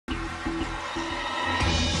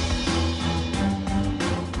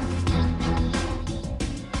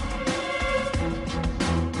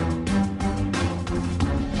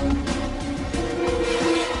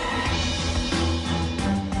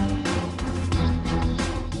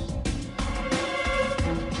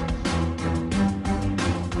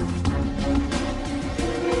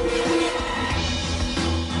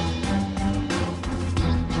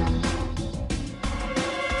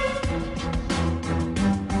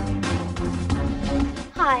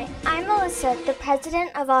Hi, I'm Melissa, the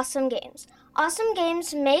president of Awesome Games. Awesome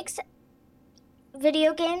Games makes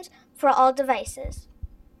video games for all devices.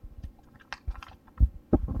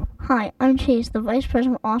 Hi, I'm Chase, the Vice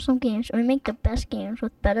President of Awesome Games. We make the best games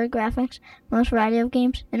with better graphics, most variety of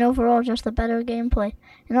games, and overall just the better gameplay.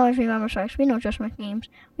 And always remember, Sharks, we don't just make games,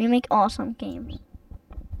 we make awesome games.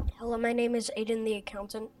 Hello, my name is Aiden the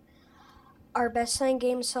Accountant. Our best-selling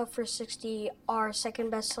games sell for $60, our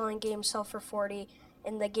second best-selling games sell for $40,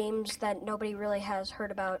 and the games that nobody really has heard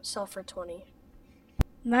about sell for $20.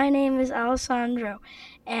 My name is Alessandro,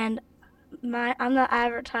 and I'm the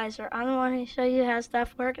advertiser. I'm the one who show you how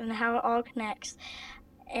stuff works and how it all connects.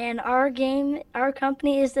 And our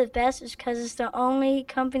company is the best because it's the only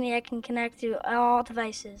company that can connect to all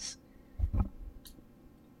devices.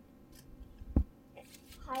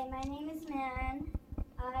 Hi, my name is Marin.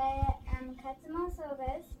 I am customer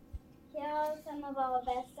service. Here are some of our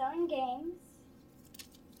best-selling games.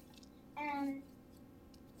 And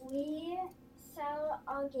we sell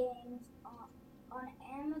our games on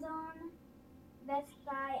Amazon, Best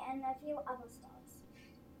Buy, and a few other stores.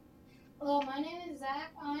 Hello, my name is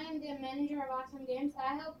Zach. I am the manager of Awesome Games.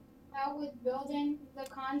 I help out with building the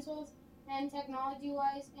consoles and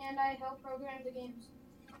technology-wise, and I help program the games.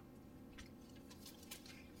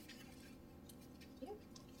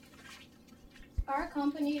 Our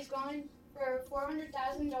company is going for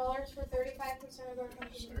 $400,000 for 35% of our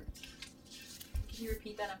company. Can you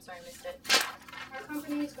repeat that? I'm sorry, I missed it. Our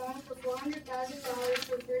company is going for $400,000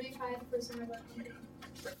 for 35% of our company.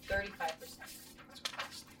 For 35%.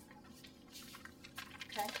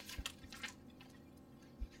 Okay.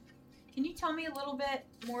 Can you tell me a little bit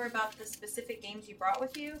more about the specific games you brought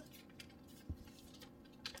with you?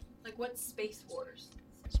 Like, what's Space Wars?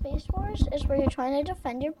 Space Wars is where you're trying to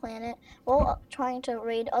defend your planet while trying to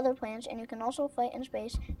raid other planets, and you can also fight in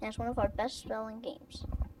space, and it's one of our best-selling games.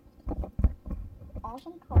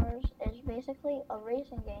 Awesome Cars is basically a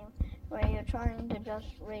racing game where you're trying to just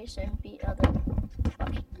race and beat other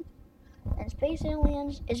cars. And Space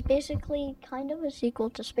Aliens is basically kind of a sequel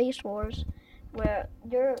to Space Wars, where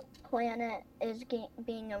your planet is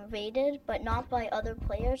being invaded, but not by other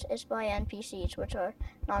players, it's by NPCs, which are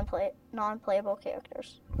non-playable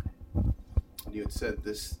characters. You had said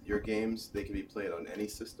your games, they can be played on any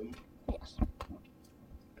system? Yes.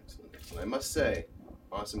 Excellent. I must say,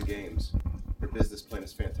 Awesome Games, your business plan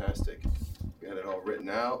is fantastic. You had it all written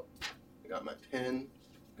out. I got my pin,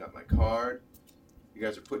 got my card. You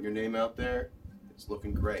guys are putting your name out there. It's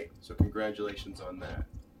looking great. So congratulations on that.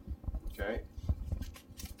 Okay?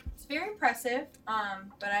 It's very impressive,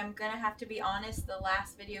 but I'm going to have to be honest. The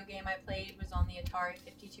last video game I played was on the Atari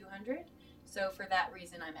 5200, so for that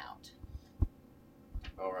reason, I'm out.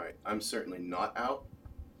 All right. I'm certainly not out.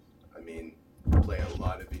 I mean, I play a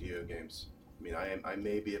lot of video games. I mean, I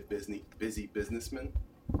may be a busy businessman,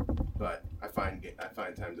 but I find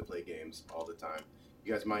time to play games all the time.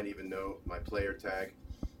 You guys might even know my player tag,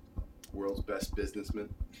 world's best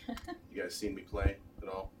businessman. You guys seen me play at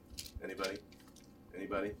all? Anybody?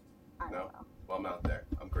 No? Well, I'm out there.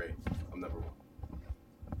 I'm great. I'm number one.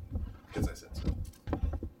 Because I said so.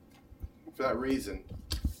 For that reason,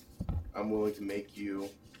 I'm willing to make you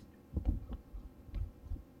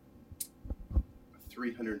a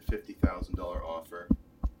 $350,000 offer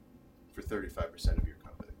for 35% of your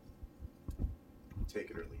company. Take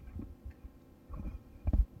it or leave it.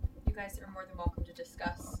 You guys are more than welcome to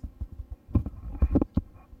discuss.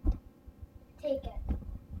 Take it.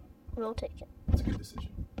 We'll take it. It's a good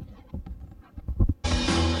decision.